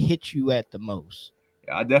usually hit you at the most?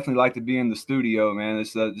 Yeah, I definitely like to be in the studio, man.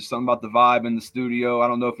 It's there's something about the vibe in the studio. I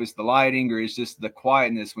don't know if it's the lighting or it's just the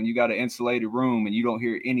quietness when you got an insulated room and you don't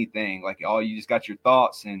hear anything. Like, you just got your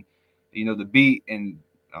thoughts and the beat. And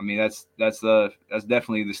I mean, that's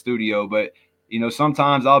definitely the studio. But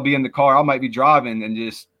sometimes I'll be in the car, I might be driving, and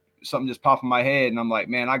just something just pop in my head, and I'm like,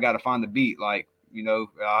 man, I got to find the beat. Like,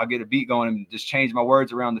 I'll get a beat going and just change my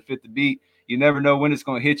words around to fit the beat. You never know when it's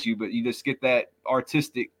going to hit you, but you just get that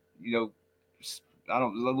artistic, a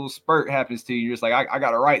little spurt happens to you. You're just like, I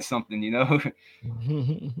got to write something,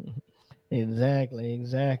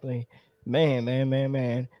 Exactly.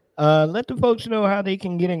 Man. Let the folks know how they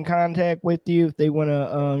can get in contact with you if they want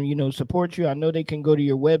to, support you. I know they can go to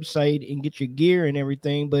your website and get your gear and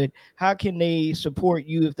everything, but how can they support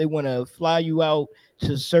you if they want to fly you out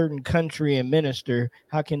to a certain country and minister?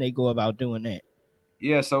 How can they go about doing that?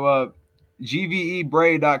 Yeah, so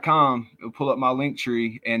GvEBray.com will pull up my link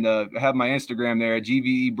tree, and I have my Instagram there at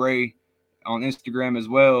GvEBray on Instagram as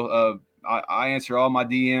well. I answer all my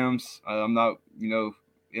DMs. I'm not, it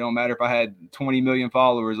don't matter if I had 20 million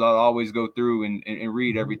followers, I'll always go through and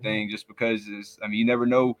read everything, just because you never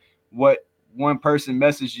know what one person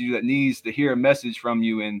messaged you that needs to hear a message from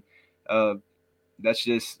you. And that's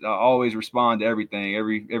just, I always respond to everything,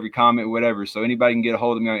 every comment, whatever. So anybody can get a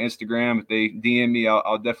hold of me on Instagram. If they DM me,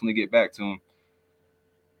 I'll definitely get back to them.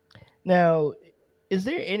 Now, is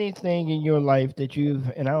there anything in your life that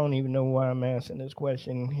and I don't even know why I'm asking this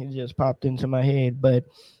question, it just popped into my head, but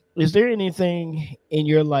is there anything in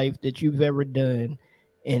your life that you've ever done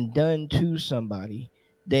to somebody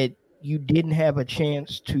that you didn't have a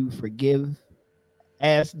chance to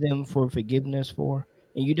ask them for forgiveness for?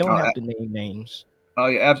 And you don't have to name names. Oh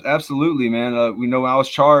yeah, absolutely, man. We know when I was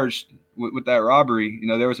charged with that robbery,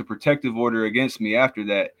 there was a protective order against me after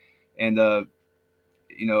that. And,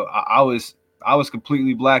 I was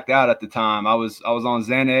completely blacked out at the time. I was on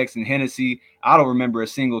Xanax and Hennessy. I don't remember a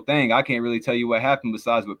single thing. I can't really tell you what happened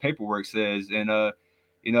besides what paperwork says. And, and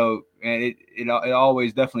it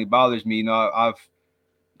always definitely bothers me. I've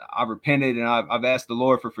repented and I've asked the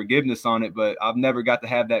Lord for forgiveness on it, but I've never got to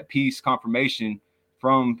have that peace confirmation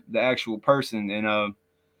from the actual person. And,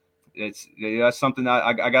 that's something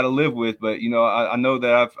I got to live with. But, I know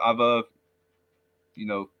that I've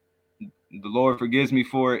the Lord forgives me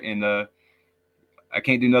for it. And, I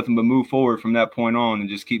can't do nothing but move forward from that point on and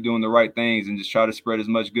just keep doing the right things and just try to spread as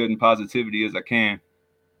much good and positivity as I can.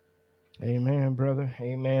 Amen, brother.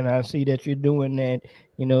 Amen. I see that you're doing that,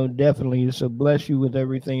 definitely. So bless you with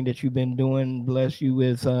everything that you've been doing. Bless you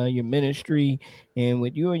with your ministry and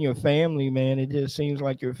with you and your family, man. It just seems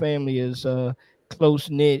like your family is close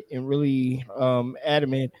knit and really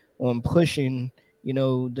adamant on pushing,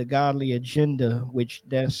 the godly agenda, which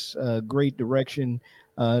that's a great direction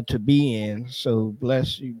to be in. So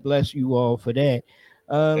bless you all for that.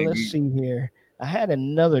 Let's see here. I had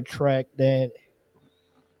another track that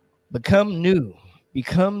Become New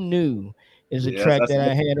is a track that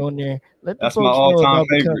I had on there. Let the that's folks my all-time know about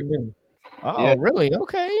favorite. Become New. Oh, Yeah. Really?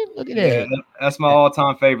 Okay. Look at Yeah, that. that's my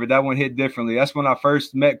all-time favorite. That one hit differently. That's when I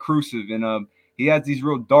first met Crucive, and he has these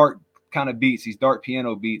real dark kind of beats, these dark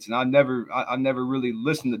piano beats, and I never really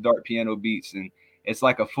listened to dark piano beats, and it's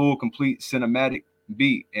like a full, complete cinematic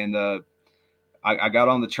beat. And I got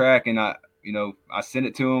on the track, and I sent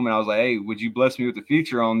it to him, and I was like, "Hey, would you bless me with the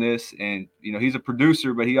feature on this?" And he's a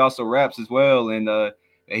producer, but he also raps as well, and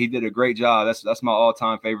he did a great job. That's my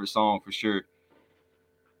all-time favorite song for sure.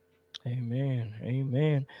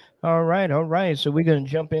 Amen. All right. So we're going to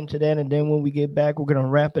jump into that. And then when we get back, we're going to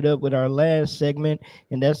wrap it up with our last segment.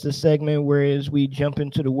 And that's the segment whereas we jump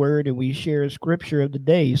into the word and we share a scripture of the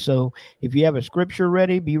day. So if you have a scripture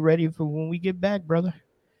ready, be ready for when we get back, brother.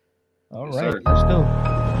 All Yes, right, sir. let's go.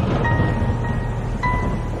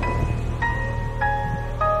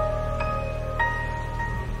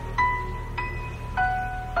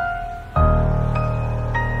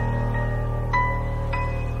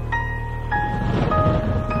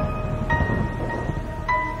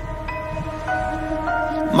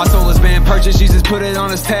 My soul has been purchased, Jesus put it on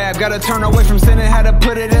his tab. Gotta turn away from sin and had to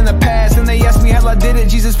put it in the past. And they asked me how I did it,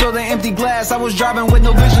 Jesus filled an empty glass. I was driving with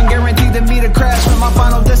no vision, guaranteed to meet a crash. From my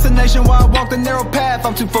final destination while I walk the narrow path.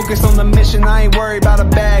 I'm too focused on the mission, I ain't worried about a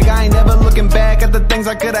bag. I ain't never looking back at the things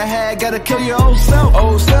I could've had. Gotta kill your old self,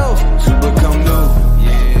 to become new.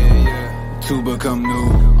 Yeah. To become new.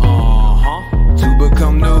 To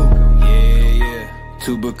become new. Yeah.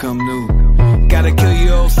 To become new. Gotta kill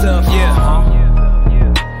your old self, yeah.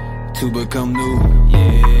 To become new,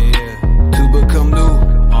 yeah. To become new,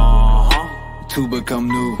 to become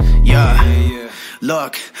new, yeah.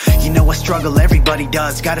 Look, I struggle, everybody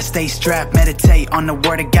does. Gotta stay strapped, meditate on the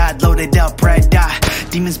word of God. Loaded up, red eye.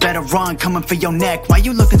 Demons better run, coming for your neck. Why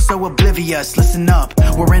you looking so oblivious? Listen up,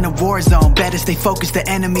 we're in a war zone. Better stay focused, the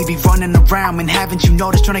enemy be running around. And haven't you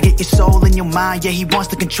noticed, trying to get your soul and your mind? Yeah, he wants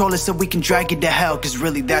to control it so we can drag you to hell. Cause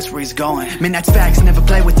really that's where he's going. Man, that's facts, never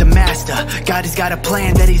play with the master. God has got a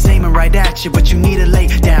plan that he's aiming right at you. But you need to lay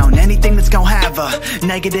down anything that's gonna have a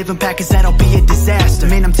negative impact, cause that'll be a disaster.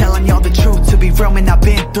 Man, I'm telling y'all the truth, to be real, man, I've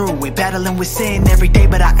been through it. Battling with sin every day,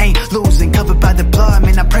 but I ain't losing. Covered by the blood,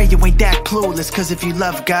 man, I pray you ain't that clueless. Cause if you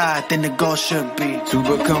love God, then the goal should be to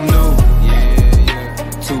become new, yeah.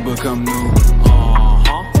 To become new,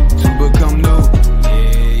 to become new,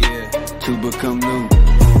 yeah. To become new.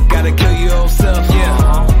 Gotta kill your old self,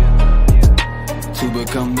 yeah. To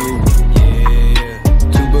become new, yeah.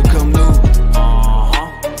 To become new,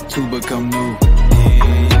 to become new.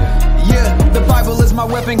 Yeah, the Bible is my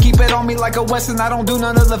weapon, keep it on me like a Wesson. I don't do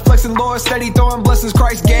none of the flexing, Lord, steady throwing blessings.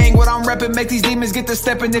 Christ gang, what I'm repping, make these demons get to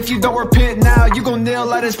stepping. If you don't repent now, you gon'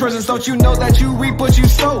 kneel at his presence. Don't you know that you reap what you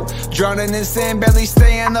sow? Drowning in sin, barely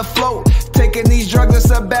staying afloat. taking these drugs, it's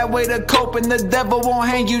a bad way to cope. And the devil won't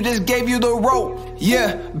hang you, just gave you the rope.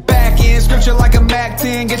 Yeah, back in scripture like a Mac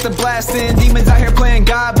 10, get the blasting. Demons out here playing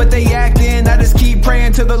God, but they acting. I just keep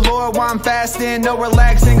praying to the Lord while I'm fasting. No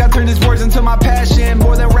relaxing, I turn these words into my passion.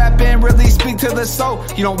 More than rapping, really speak to the soul.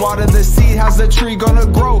 You don't water the seed, how's the tree gonna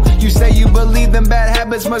grow? You say you believe them bad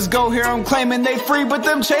habits must go. Here I'm claiming they free, but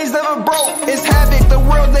them chains never broke. It's havoc, the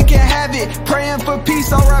world they can't have it. Praying for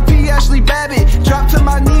peace, R.I.P. Ashley Babbitt. Drop to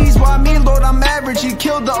my knees, why me, Lord, I'm average. He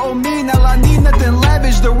killed the old me, now I need nothing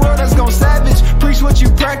lavish. The world has gone savage. Preach what you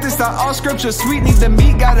practice, not all scripture sweet. Need the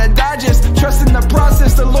meat, gotta digest. Trust in the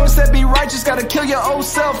process, the Lord said be righteous. Gotta kill your old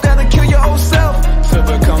self, gotta kill your old self to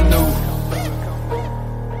become new.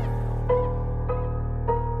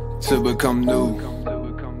 To become new.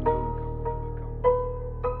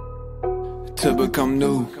 To become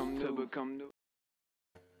new.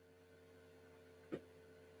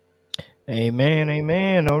 Amen,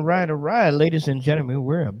 amen. All right, ladies and gentlemen,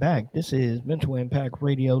 we're back. This is Mental Impact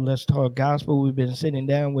Radio. Let's talk gospel. We've been sitting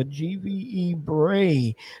down with GvE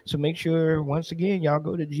Bray. So make sure, once again, y'all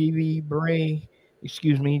go to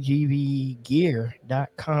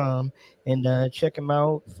GvEgear.com and check him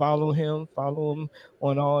out. Follow him on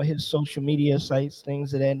all his social media sites,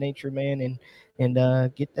 things of that nature, man, and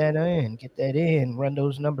get that in, run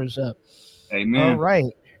those numbers up. Amen. All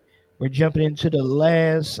right. We're jumping into the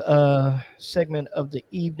last segment of the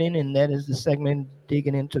evening, and that is the segment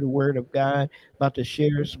digging into the Word of God. About to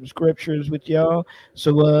share some scriptures with y'all.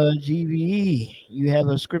 So, GvE, you have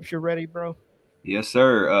a scripture ready, bro? Yes,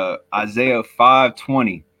 sir. Isaiah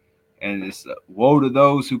 5:20, and it's woe to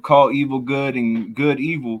those who call evil good and good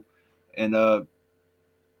evil, and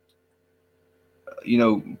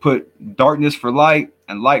put darkness for light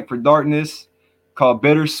and light for darkness. Call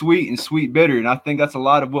bitter sweet and sweet bitter. And I think that's a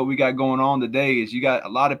lot of what we got going on today. Is you got a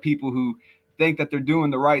lot of people who think that they're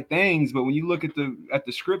doing the right things, but when you look at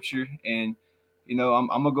the scripture, and I'm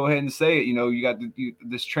gonna go ahead and say it, you got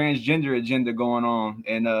this transgender agenda going on,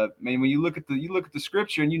 and man, when you look at the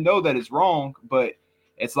scripture and you know that it's wrong, but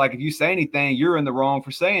it's like if you say anything, you're in the wrong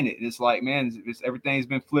for saying it. It's like, man, everything's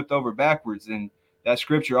been flipped over backwards, and that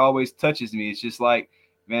scripture always touches me. It's just like,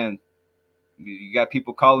 man, you got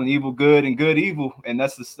people calling evil good and good evil, and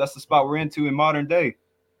that's the spot we're into in modern day.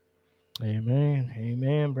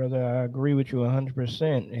 Amen, brother. I agree with you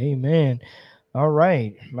 100%. Amen. All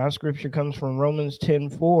right, my scripture comes from Romans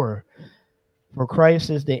 10:4. For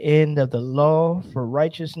Christ is the end of the law for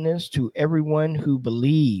righteousness to everyone who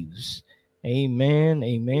believes. Amen.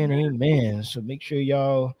 So make sure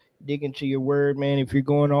y'all dig into your word, man. If you're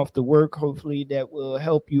going off to work, hopefully that will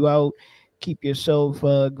help you out. Keep yourself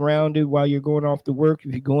grounded while you're going off to work.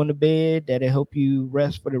 If you're going to bed, that'll help you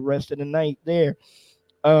rest for the rest of the night there.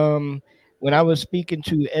 When I was speaking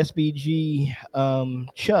to SBG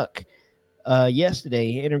Chuck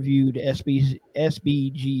yesterday, interviewed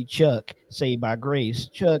SBG Chuck, Saved by Grace.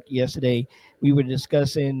 Chuck, yesterday, we were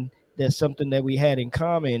discussing there's something that we had in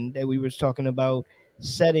common, that we was talking about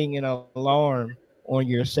setting an alarm on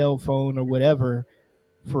your cell phone or whatever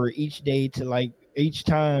for each day to, like, each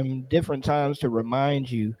time, different times, to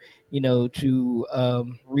remind you, to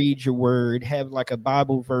read your word, have like a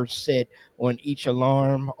Bible verse set on each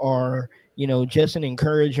alarm, or, just an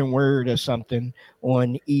encouraging word or something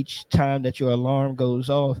on each time that your alarm goes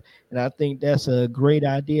off. And I think that's a great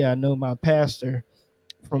idea. I know my pastor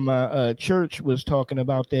from my church was talking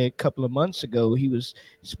about that a couple of months ago. He was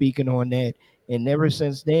speaking on that. And ever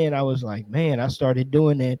since then, I was like, man, I started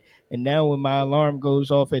doing that. And now when my alarm goes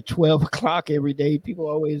off at 12 o'clock every day, people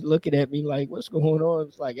always looking at me like, what's going on?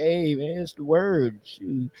 It's like, hey, man, it's the word.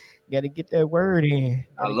 You got to get that word in.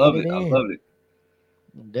 I love it.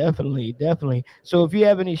 Definitely. So if you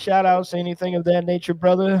have any shout outs, anything of that nature,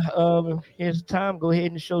 brother, here's the time. Go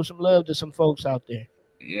ahead and show some love to some folks out there.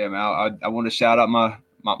 Yeah, man, I want to shout out my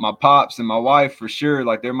pops and my wife for sure.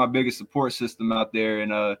 Like, they're my biggest support system out there.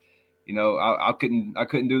 And, I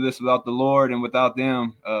couldn't do this without the Lord, and without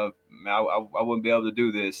them, I wouldn't be able to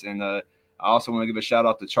do this. And I also want to give a shout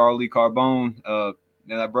out to Charlie Carbone.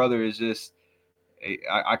 That brother is just,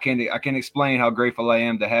 I can't explain how grateful I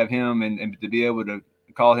am to have him, and to be able to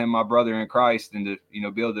call him my brother in Christ, and to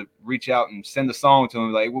be able to reach out and send a song to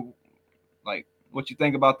him, like what you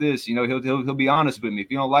think about this. He'll be honest with me.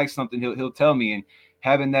 If you don't like something, he'll tell me. And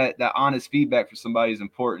having that honest feedback for somebody is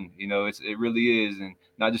important. It really is, and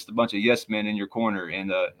not just a bunch of yes men in your corner.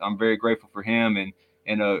 And I'm very grateful for him, and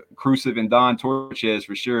Crucive and Don Torches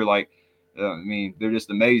for sure. Like, they're just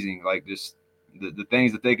amazing. Like, just the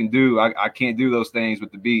things that they can do. I can't do those things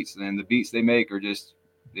with the beats, and the beats they make are just,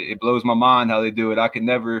 it blows my mind how they do it. I could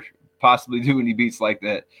never possibly do any beats like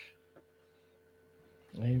that.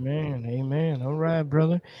 Amen. Amen. All right,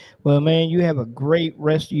 brother. Well, man, you have a great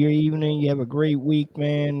rest of your evening. You have a great week,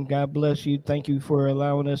 man. God bless you. Thank you for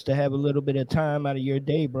allowing us to have a little bit of time out of your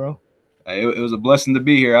day, bro. Hey, it was a blessing to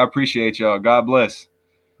be here. I appreciate y'all. God bless.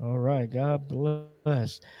 All right. God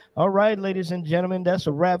bless. All right, ladies and gentlemen, that's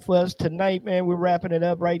a wrap for us tonight, man. We're wrapping it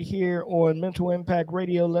up right here on Mental Impact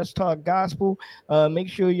Radio. Let's talk gospel. Make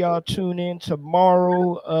sure y'all tune in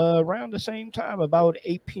tomorrow around the same time, about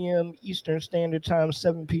 8 p.m. Eastern Standard Time,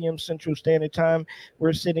 7 p.m. Central Standard Time.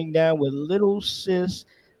 We're sitting down with Sis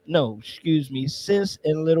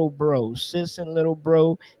and Little Bro. Sis and Little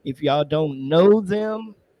Bro. If y'all don't know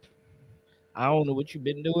them, I don't know what you've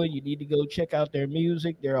been doing. You need to go check out their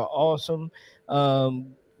music. They're an awesome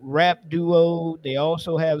rap duo. They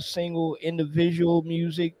also have single individual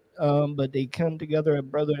music, but they come together as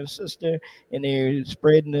brother and sister, and they're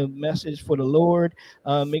spreading the message for the Lord.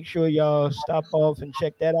 Make sure y'all stop off and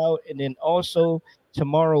check that out. And then also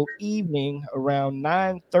tomorrow evening around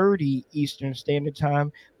 9:30 Eastern Standard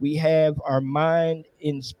Time, we have our Mind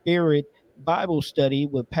in Spirit Bible study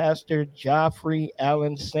with Pastor Joffrey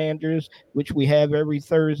Allen Sanders, which we have every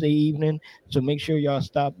Thursday evening. So make sure y'all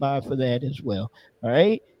stop by for that as well. All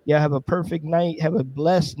right. Y'all have a perfect night. Have a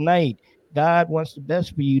blessed night. God wants the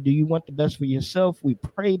best for you. Do you want the best for yourself? We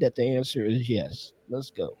pray that the answer is yes. Let's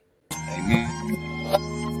go. Amen.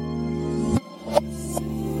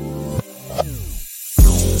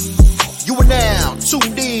 You are now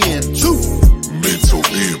tuned in to Mental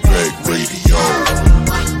Impact Radio.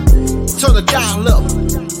 Turn the dial up.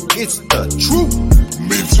 It's the truth.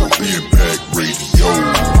 Mental Impact Radio.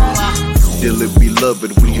 Dearly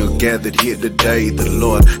beloved, we are gathered here today. The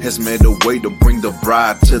Lord has made a way to bring the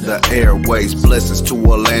bride to the airways. Blessings to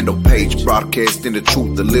Orlando Page, broadcasting the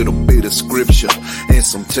truth, a little bit of scripture, and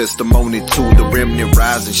some testimony to the remnant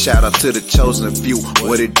rising. Shout out to the chosen few.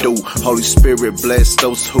 What it do? Holy Spirit bless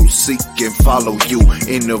those who seek and follow you.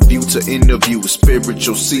 Interview to interview,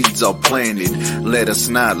 spiritual seeds are planted. Let us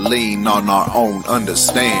not lean on our own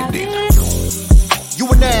understanding. You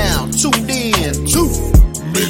are now tuned in to